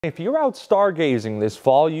If you're out stargazing this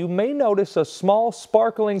fall, you may notice a small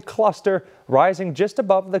sparkling cluster rising just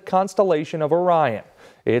above the constellation of Orion.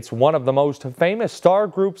 It's one of the most famous star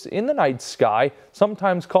groups in the night sky,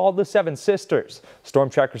 sometimes called the Seven Sisters. Storm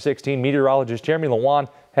Tracker 16 meteorologist Jeremy Lewan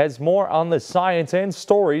has more on the science and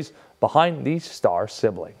stories behind these star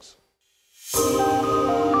siblings.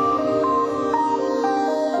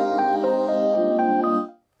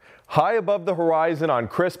 High above the horizon on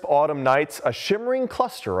crisp autumn nights, a shimmering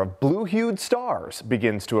cluster of blue-hued stars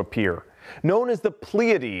begins to appear. Known as the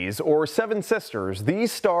Pleiades or Seven Sisters,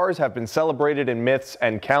 these stars have been celebrated in myths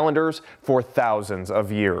and calendars for thousands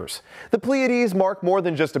of years. The Pleiades mark more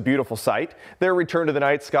than just a beautiful sight. Their return to the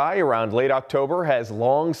night sky around late October has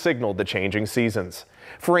long signaled the changing seasons.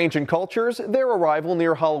 For ancient cultures, their arrival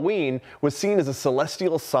near Halloween was seen as a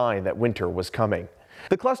celestial sign that winter was coming.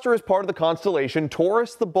 The cluster is part of the constellation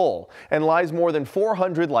Taurus the Bull and lies more than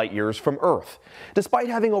 400 light years from Earth. Despite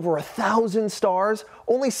having over 1,000 stars,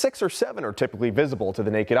 only 6 or 7 are typically visible to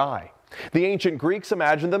the naked eye. The ancient Greeks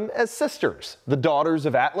imagined them as sisters, the daughters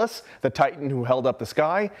of Atlas, the titan who held up the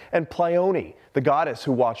sky, and Pleione, the goddess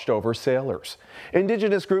who watched over sailors.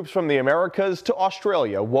 Indigenous groups from the Americas to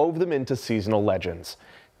Australia wove them into seasonal legends.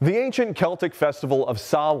 The ancient Celtic festival of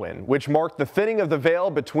Samhain, which marked the thinning of the veil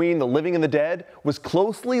between the living and the dead, was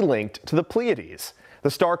closely linked to the Pleiades. The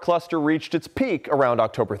star cluster reached its peak around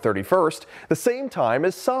October 31st, the same time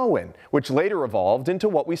as Samhain, which later evolved into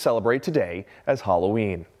what we celebrate today as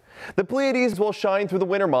Halloween. The Pleiades will shine through the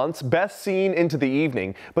winter months, best seen into the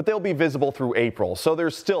evening, but they'll be visible through April, so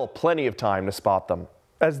there's still plenty of time to spot them.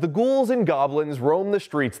 As the ghouls and goblins roam the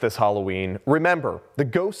streets this Halloween, remember, the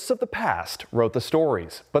ghosts of the past wrote the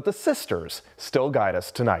stories, but the sisters still guide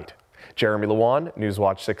us tonight. Jeremy Lewan,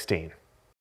 Newswatch 16.